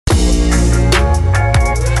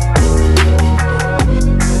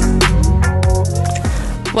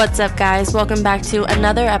What's up, guys? Welcome back to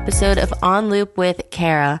another episode of On Loop with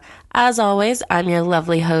Kara. As always, I'm your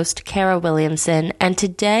lovely host, Kara Williamson, and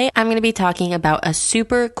today I'm going to be talking about a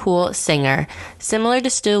super cool singer. Similar to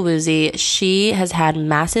Still Woozy, she has had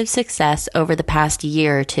massive success over the past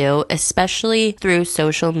year or two, especially through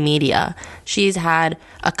social media. She's had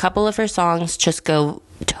a couple of her songs just go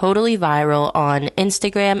totally viral on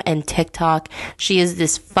Instagram and TikTok. She is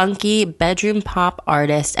this funky bedroom pop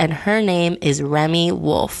artist, and her name is Remi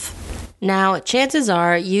Wolf. Now, chances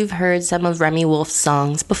are you've heard some of Remi Wolf's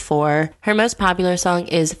songs before. Her most popular song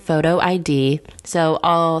is Photo ID, so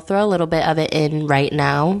I'll throw a little bit of it in right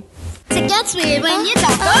now. It gets weird when you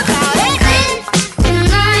talk about it.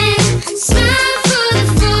 Smile for the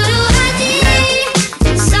photo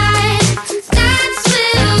ID. Inside, that's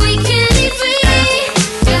where we can be free.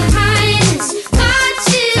 Behind us,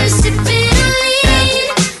 watches sipping on lean.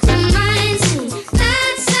 Reminds me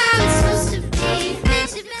that's how it's supposed to be.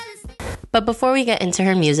 Makes you better. But before we get into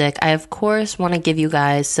her music, I of course want to give you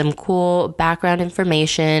guys some cool background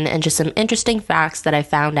information and just some interesting facts that I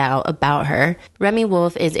found out about her. Remi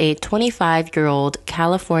Wolf is a 25-year-old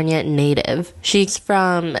California native. She's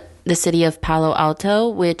from the city of Palo Alto,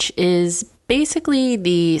 which is basically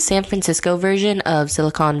the San Francisco version of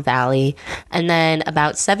Silicon Valley. And then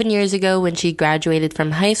about 7 years ago, when she graduated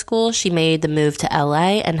from high school, she made the move to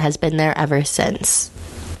LA and has been there ever since.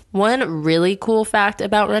 One really cool fact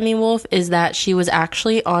about Remi Wolf is that she was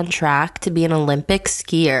actually on track to be an Olympic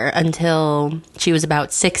skier until she was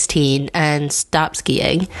about 16 and stopped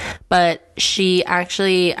skiing. But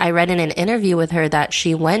I read in an interview with her that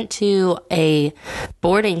she went to a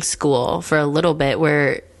boarding school for a little bit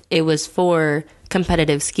where it was for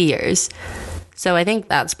competitive skiers. So I think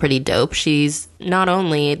that's pretty dope. She's not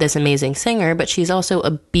only this amazing singer, but she's also a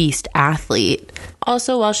beast athlete.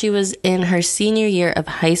 Also, while she was in her senior year of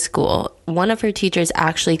high school, one of her teachers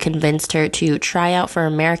actually convinced her to try out for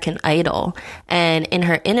American Idol. And in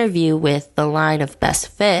her interview with the line of Best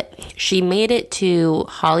Fit, she made it to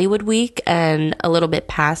Hollywood Week and a little bit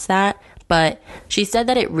past that. But she said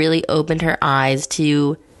that it really opened her eyes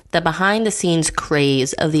to the behind-the-scenes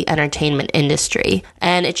craze of the entertainment industry.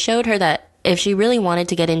 And it showed her that if she really wanted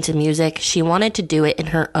to get into music, she wanted to do it in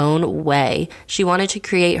her own way. She wanted to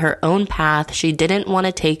create her own path. She didn't want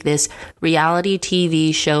to take this reality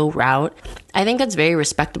TV show route. I think that's very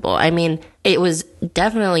respectable. I mean, it was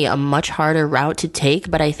definitely a much harder route to take,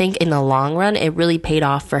 but I think in the long run, it really paid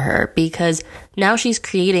off for her because now she's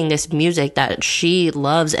creating this music that she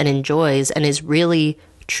loves and enjoys and is really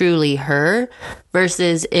truly her,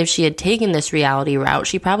 versus if she had taken this reality route,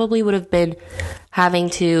 she probably would have been having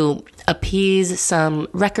to appease some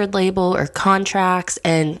record label or contracts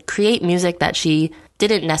and create music that she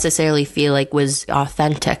didn't necessarily feel like was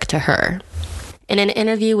authentic to her. In an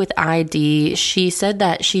interview with ID, she said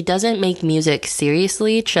that she doesn't make music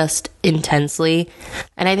seriously, just intensely,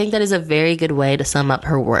 and I think that is a very good way to sum up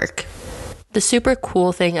her work. The super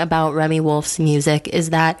cool thing about Remi Wolf's music is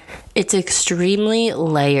that it's extremely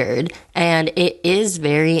layered and it is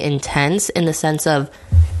very intense in the sense of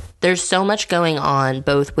there's so much going on,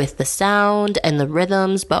 both with the sound and the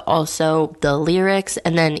rhythms, but also the lyrics,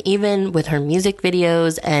 and then even with her music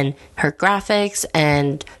videos and her graphics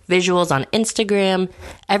and visuals on Instagram,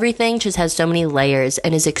 everything just has so many layers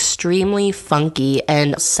and is extremely funky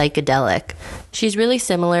and psychedelic. She's really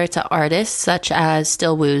similar to artists such as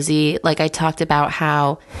Still Woozy. Like I talked about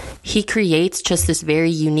how he creates just this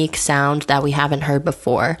very unique sound that we haven't heard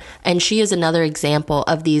before. And she is another example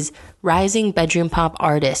of these rising bedroom pop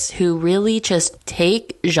artists who really just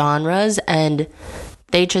take genres and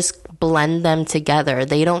they just blend them together.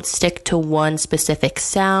 They don't stick to one specific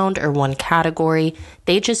sound or one category.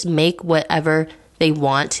 They just make whatever they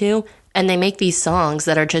want to, and they make these songs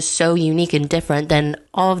that are just so unique and different than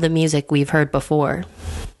all of the music we've heard before.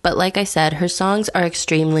 But like I said, her songs are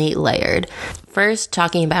extremely layered. First,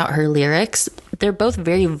 talking about her lyrics, they're both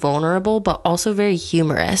very vulnerable, but also very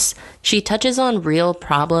humorous. She touches on real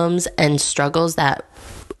problems and struggles that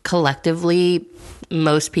collectively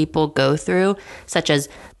most people go through, such as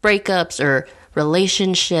breakups or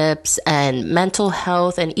relationships and mental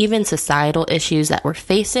health and even societal issues that we're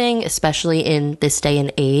facing, especially in this day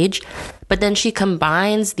and age. But then she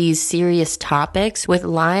combines these serious topics with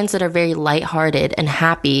lines that are very lighthearted and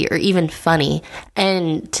happy or even funny.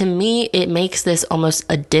 And to me, it makes this almost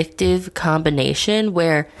addictive combination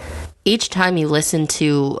where each time you listen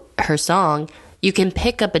to her song, you can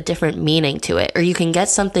pick up a different meaning to it, or you can get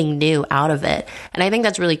something new out of it. And I think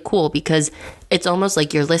that's really cool because it's almost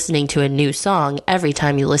like you're listening to a new song every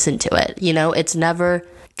time you listen to it. You know, it's never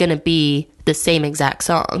going to be the same exact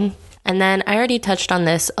song. And then I already touched on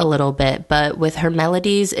this a little bit, but with her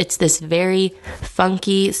melodies, it's this very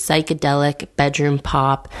funky, psychedelic bedroom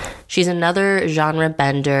pop. She's another genre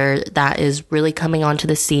bender that is really coming onto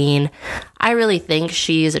the scene. I really think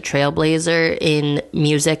she's a trailblazer in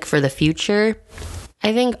music for the future.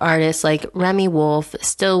 I think artists like Remi Wolf,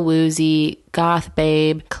 Still Woozy, Goth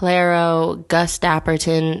Babe, Clairo, Gus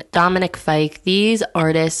Dapperton, Dominic Fike, these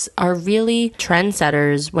artists are really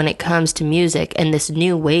trendsetters when it comes to music and this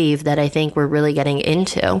new wave that I think we're really getting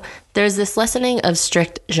into. There's this lessening of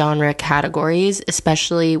strict genre categories,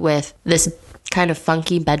 especially with this kind of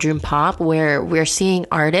funky bedroom pop where we're seeing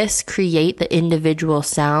artists create the individual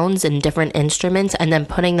sounds and different instruments and then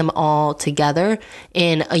putting them all together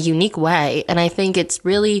in a unique way. And I think it's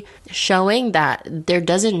really showing that there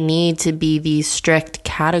doesn't need to be these strict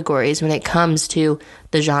categories when it comes to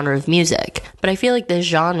the genre of music. But I feel like this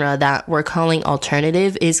genre that we're calling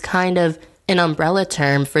alternative is kind of an umbrella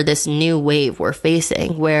term for this new wave we're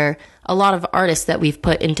facing, where a lot of artists that we've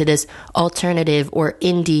put into this alternative or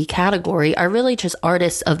indie category are really just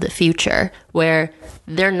artists of the future, where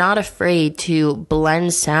they're not afraid to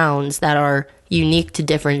blend sounds that are unique to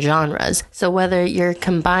different genres. So whether you're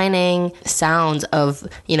combining sounds of,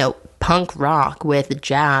 punk rock with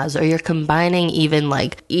jazz, or you're combining even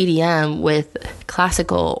like EDM with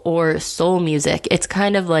classical or soul music, it's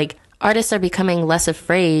kind of like artists are becoming less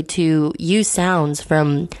afraid to use sounds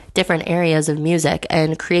from different areas of music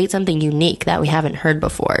and create something unique that we haven't heard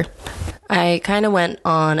before. I kind of went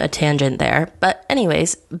on a tangent there, but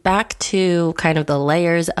anyways, back to kind of the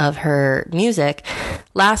layers of her music.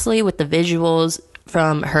 Lastly, with the visuals,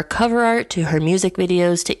 from her cover art to her music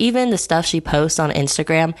videos to even the stuff she posts on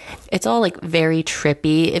Instagram, it's all like very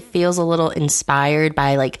trippy. It feels a little inspired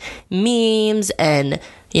by like memes and,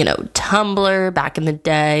 Tumblr back in the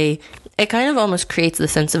day. It kind of almost creates the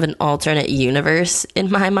sense of an alternate universe in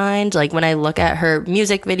my mind. Like when I look at her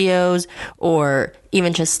music videos or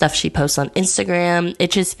even just stuff she posts on Instagram,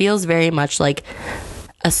 it just feels very much like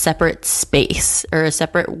a separate space or a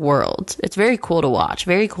separate world. It's very cool to watch,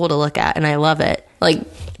 very cool to look at, and I love it. Like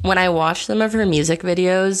when I watch some of her music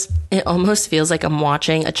videos, it almost feels like I'm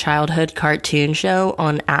watching a childhood cartoon show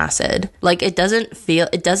on acid. Like it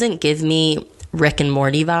doesn't give me Rick and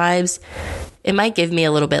Morty vibes. It might give me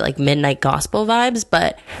a little bit like Midnight Gospel vibes,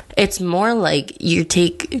 but it's more like you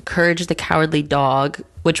take Courage the Cowardly Dog,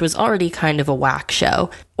 which was already kind of a whack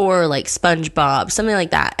show, or like SpongeBob, something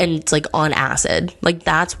like that, and it's like on acid. Like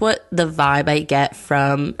that's what the vibe I get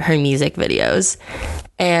from her music videos.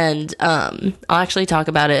 And I'll actually talk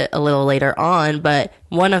about it a little later on, but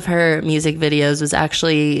one of her music videos was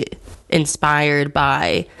actually inspired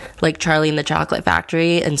by like Charlie and the Chocolate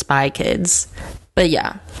Factory and Spy Kids. But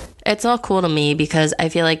yeah, it's all cool to me because I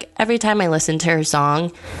feel like every time I listen to her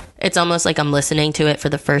song, it's almost like I'm listening to it for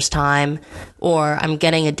the first time, or I'm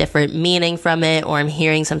getting a different meaning from it, or I'm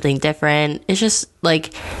hearing something different. It's just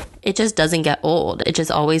like, it just doesn't get old. It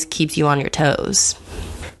just always keeps you on your toes.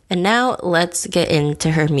 And now let's get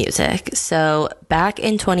into her music. So back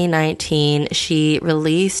in 2019, she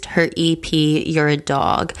released her EP, You're a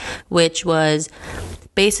Dog, which was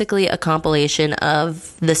basically a compilation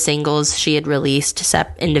of the singles she had released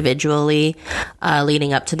individually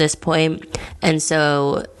leading up to this point. And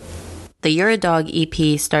so the You're a Dog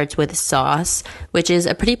EP starts with Sauce, which is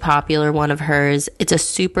a pretty popular one of hers. It's a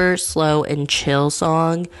super slow and chill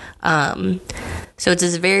song. So it's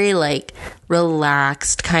this very like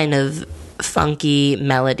relaxed kind of funky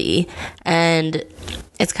melody. And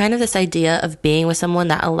it's kind of this idea of being with someone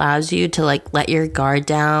that allows you to like let your guard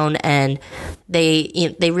down, and they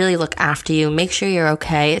really look after you, make sure you're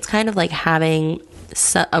okay. It's kind of like having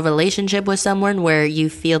a relationship with someone where you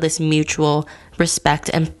feel this mutual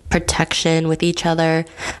respect and protection with each other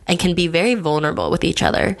and can be very vulnerable with each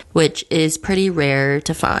other, which is pretty rare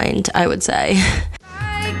to find, I would say.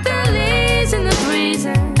 Like the leaves in the breeze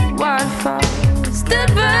and waterfalls, the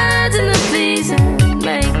birds and the fleas and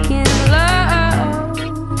making love,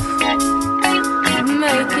 making love. We're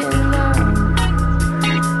making love,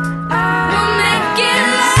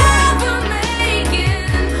 we're making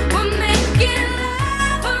love, we're making.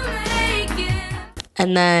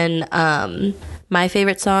 And then my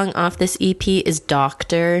favorite song off this EP is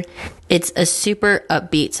Doctor. It's a super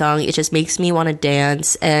upbeat song. It just makes me want to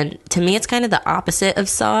dance. And to me, it's kind of the opposite of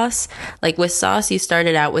Sauce. Like with Sauce, you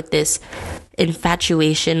started out with this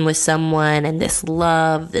infatuation with someone and this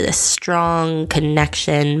love, this strong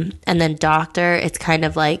connection. And then Doctor, it's kind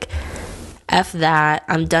of like, F that.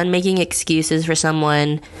 I'm done making excuses for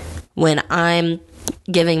someone when I'm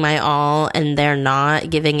giving my all and they're not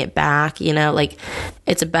giving it back. Like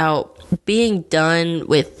it's about being done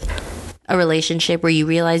with a relationship where you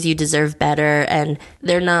realize you deserve better, and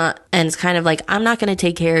it's kind of like, I'm not going to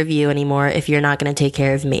take care of you anymore if you're not going to take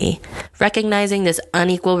care of me. Recognizing this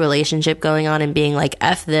unequal relationship going on and being like,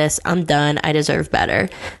 F this, I'm done, I deserve better.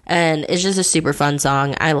 And it's just a super fun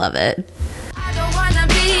song. I love it. I don't wanna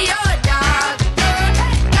be your dog.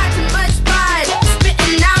 Got too much pride,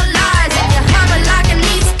 spitting out lies. You hover like an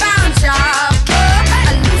eastbound job.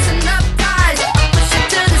 I loosen up ties, push it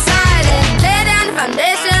to the side and lay down the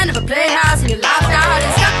foundation of a playhouse. And you locked out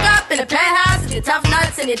and stuck up in a penthouse with your tough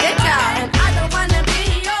nuts and your dick out. And I don't wanna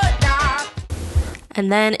be your dog.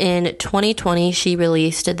 And then in 2020, she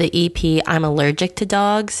released the EP, I'm Allergic to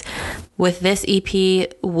Dogs. With this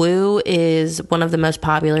EP, Woo is one of the most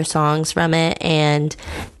popular songs from it, and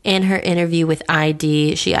in her interview with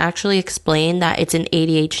ID, she actually explained that it's an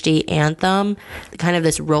ADHD anthem, kind of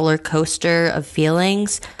this roller coaster of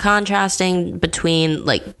feelings, contrasting between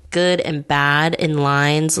like good and bad in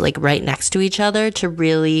lines like right next to each other to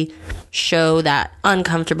really show that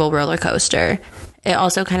uncomfortable roller coaster. It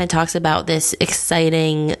also kind of talks about this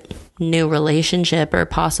exciting new relationship or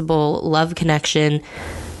possible love connection.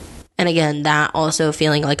 And again, that also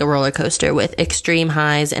feeling like a roller coaster with extreme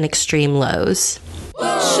highs and extreme lows.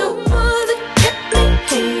 Your mother kept me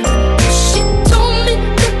hanging. She told me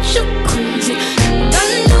that you're crazy, and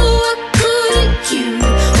I knew I couldn't hear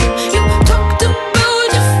it. You talked about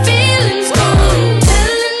your feelings, telling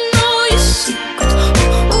all your secrets.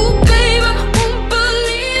 Oh, babe, I won't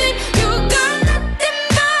believe it. You got nothing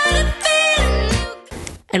but a feeling.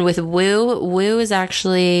 And with Woo is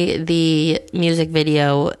actually the music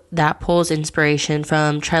video that pulls inspiration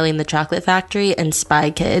from Charlie and the Chocolate Factory and Spy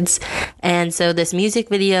Kids. And so this music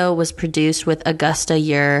video was produced with Augusta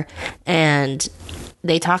Ure, and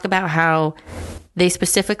they talk about how they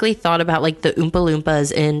specifically thought about like the Oompa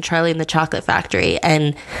Loompas in Charlie and the Chocolate Factory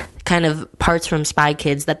and kind of parts from Spy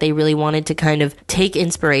Kids that they really wanted to kind of take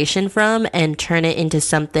inspiration from and turn it into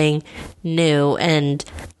something new and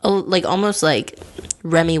like almost like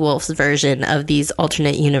Remi Wolf's version of these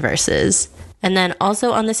alternate universes. And then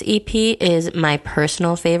also on this EP is my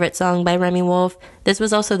personal favorite song by Remi Wolf. This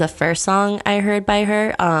was also the first song I heard by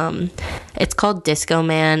her. It's called Disco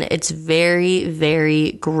Man. It's very,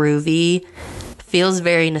 very groovy. Feels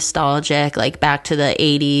very nostalgic, like back to the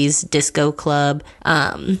 80s disco club.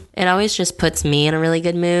 It always just puts me in a really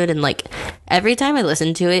good mood. And like every time I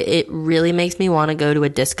listen to it, it really makes me want to go to a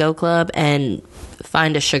disco club and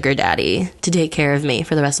find a sugar daddy to take care of me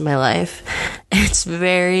for the rest of my life. It's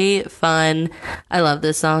very fun. I love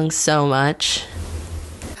this song so much.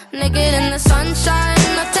 Naked in the sunshine,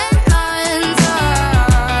 no tent lines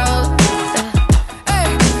out.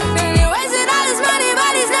 Hey, and he wasted all his money,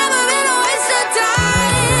 but he's never been a waste of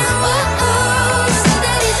time. Ooh, so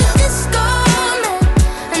that he's a disco man,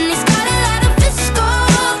 and he's got a lot of fiscal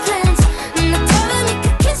plans. And I told him he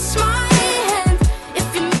could kiss my hand if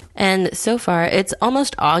you. And so far, it's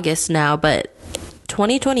almost August now, but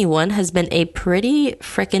 2021 has been a pretty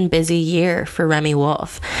freaking busy year for Remi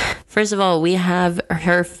Wolf. First of all, we have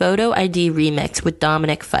her Photo ID remix with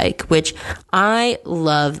Dominic Fike, which I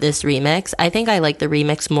love this remix. I think I like the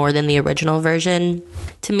remix more than the original version.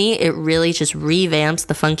 To me, it really just revamps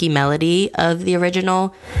the funky melody of the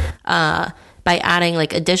original, by adding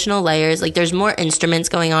like additional layers. Like there's more instruments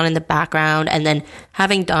going on in the background, and then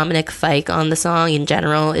having Dominic Fike on the song in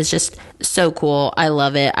general is just so cool. I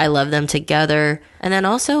love it. I love them together. And then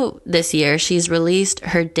also this year, she's released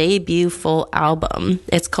her debut full album.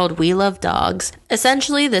 It's called We Love Dogs.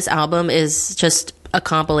 Essentially, this album is just a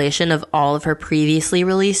compilation of all of her previously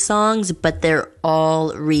released songs, but they're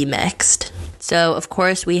all remixed. So, of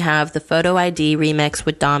course, we have the Photo ID remix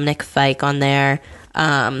with Dominic Fike on there.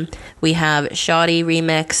 We have Shawty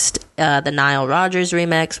remixed, the Nile Rodgers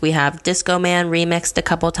remix. We have Disco Man remixed a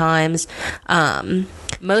couple times.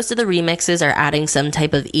 Most of the remixes are adding some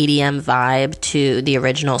type of EDM vibe to the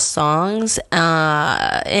original songs.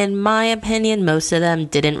 In my opinion, most of them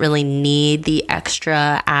didn't really need the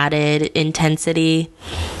extra added intensity.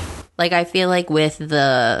 Like, I feel like with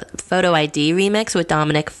the Photo ID remix with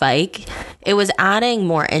Dominic Fike, it was adding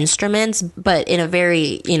more instruments, but in a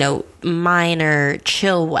very, minor,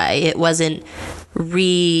 chill way. It wasn't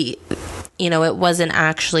it wasn't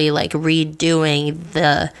actually like redoing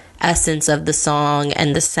the essence of the song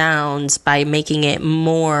and the sounds by making it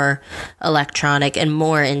more electronic and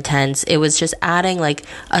more intense. It was just adding like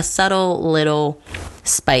a subtle little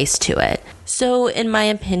spice to it. So in my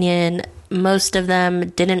opinion, most of them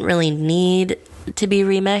didn't really need to be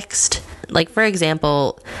remixed. Like, for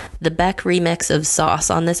example, the Beck remix of Sauce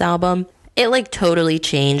on this album, it like totally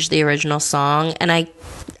changed the original song, and I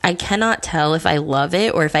cannot tell if I love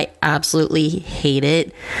it or if I absolutely hate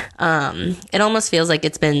it. It almost feels like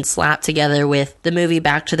it's been slapped together with the movie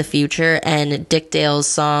Back to the Future and Dick Dale's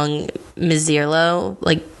song Mizirlo.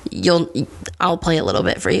 Like, I'll play a little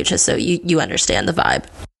bit for you just so you understand the vibe.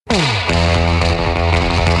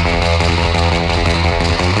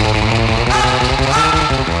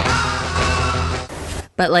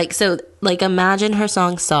 But like imagine her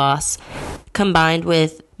song Sauce combined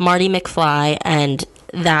with Marty McFly and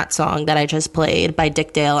that song that I just played by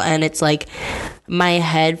Dick Dale, and it's like my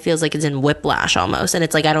head feels like it's in whiplash almost, and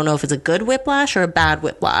it's like I don't know if it's a good whiplash or a bad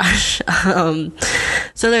whiplash.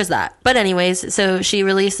 So there's that. But anyways, so she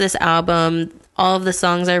released this album. All of the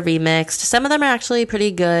songs are remixed. Some of them are actually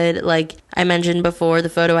pretty good. Like I mentioned before, the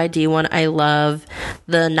Photo ID one I love.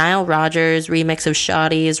 The Nile Rodgers remix of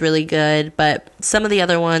Shoddy is really good, but some of the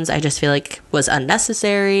other ones I just feel like was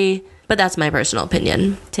unnecessary. But that's my personal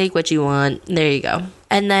opinion. Take what you want. There you go.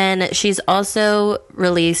 And then she's also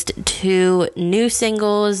released 2 new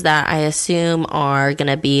singles that I assume are going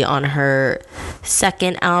to be on her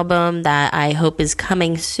second album that I hope is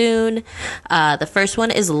coming soon. The first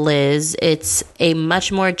one is Liz. It's a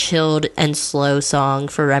much more chilled and slow song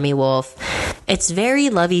for Remi Wolf. It's very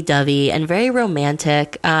lovey-dovey and very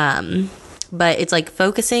romantic. But it's like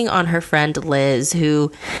focusing on her friend Liz,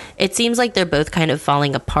 who it seems like they're both kind of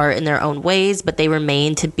falling apart in their own ways, but they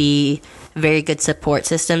remain to be very good support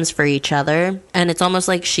systems for each other. And it's almost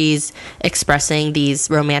like she's expressing these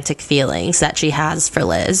romantic feelings that she has for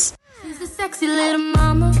Liz. She's a sexy little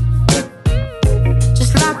mama,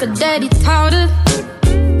 just like her daddy taught her.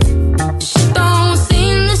 She don't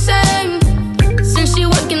seem the same since she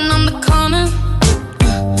working on the corner.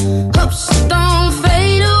 Hope she don't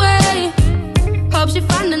fade away. Hope she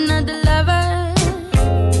find another lover.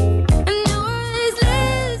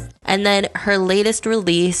 And then her latest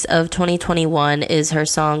release of 2021 is her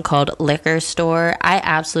song called Liquor Store. I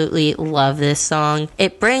absolutely love this song.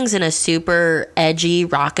 It brings in a super edgy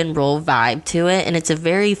rock and roll vibe to it, and it's a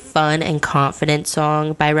very fun and confident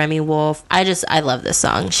song by Remi Wolf. I love this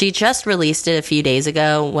song. She just released it a few days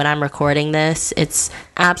ago when I'm recording this. It's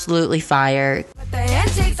absolutely fire. The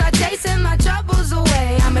antics are chasing my troubles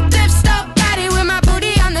away. I'm a thrift store baddie with my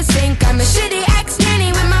booty on the sink. I'm a shitty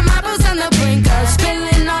ex-nanny with my marbles on the brink.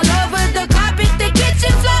 Spilling all over the carpet, the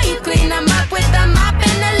kitchen floor. You clean them up with the mop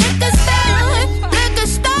in the liquor store. Liquor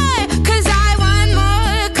store, 'cause I want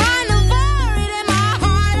more. Carnivore in my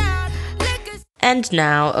heart out. Liquor store. And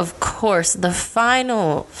now, of course, the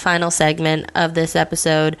final segment of this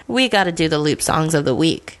episode, we gotta do the loop songs of the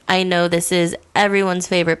week. I know this is everyone's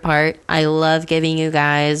favorite part. I love giving you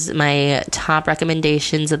guys my top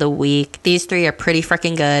recommendations of the week. These 3 are pretty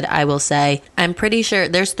freaking good, I will say. I'm pretty sure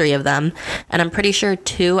there's 3 of them, and I'm pretty sure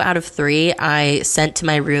 2 out of 3 I sent to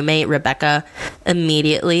my roommate, Rebecca,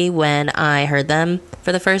 immediately when I heard them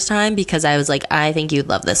for the first time, because I was like, I think you'd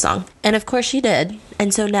love this song. And of course she did.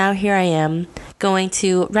 And so now here I am, going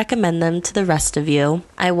to recommend them to the rest of you.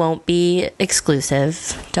 I won't be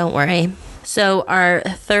exclusive, don't worry. So our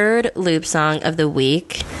third loop song of the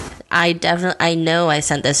week, I know I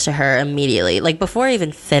sent this to her immediately. Like before I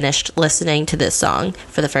even finished listening to this song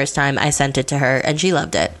for the first time, I sent it to her and she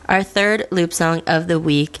loved it. Our third loop song of the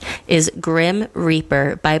week is Grim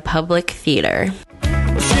Reaper by Public Theater.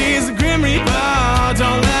 She's a Grim Reaper,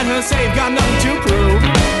 don't let her say you've got nothing to prove.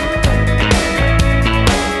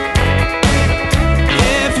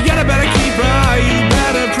 If you got a better keeper, you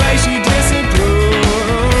better pray she disapproves.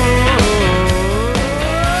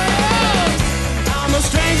 I'm a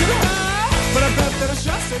stranger to her, but I bet that it's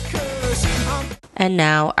just a curse. And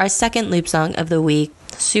now our second loop song of the week,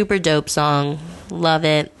 super dope song, love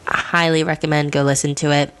it, highly recommend go listen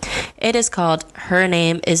to it. It is called Her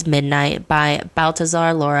Name is Midnight by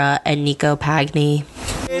Baltazar Laura and Nico Pagni.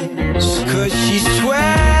 'Cause she's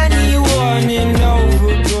 21 and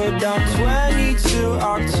over, good down 22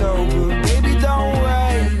 October. Baby, don't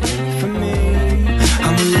wait for me.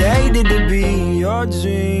 I'm related to be in your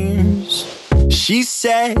dreams. She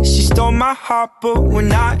said she stole my heart, but we're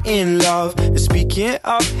not in love. And speaking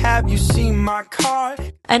of, have you seen my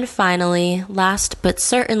card? And finally, last but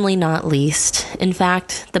certainly not least, in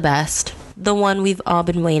fact, the best, the one we've all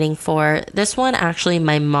been waiting for. This one, actually,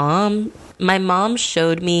 my mom My mom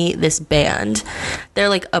showed me this band. They're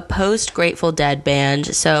like a post Grateful Dead band.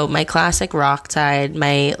 So my classic rock side,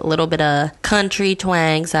 my little bit of country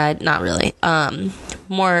twang side, not really,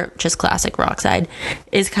 more just classic rock side,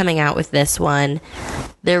 is coming out with this one.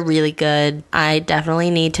 They're really good. I definitely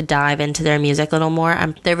need to dive into their music a little more.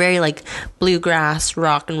 They're very like bluegrass,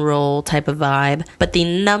 rock and roll type of vibe. But the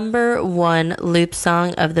number one loop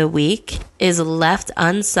song of the week is Left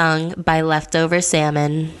Unsung by Leftover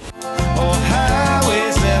Salmon. Or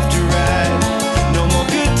highways left to right. No more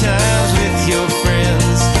good times with your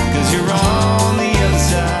friends, 'cause you're on the other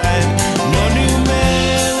side. No new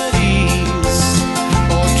melodies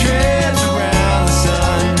or trips around the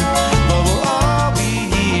sun, but we'll all be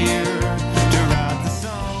here to write the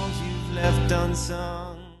songs you've left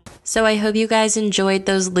unsung. So I hope you guys enjoyed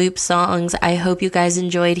those loop songs. I hope you guys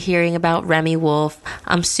enjoyed hearing about Remi Wolf.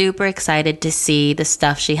 I'm super excited to see the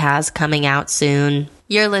stuff she has coming out soon.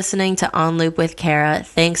 You're listening to On Loop with Kara.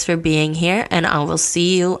 Thanks for being here, and I will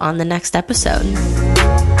see you on the next episode.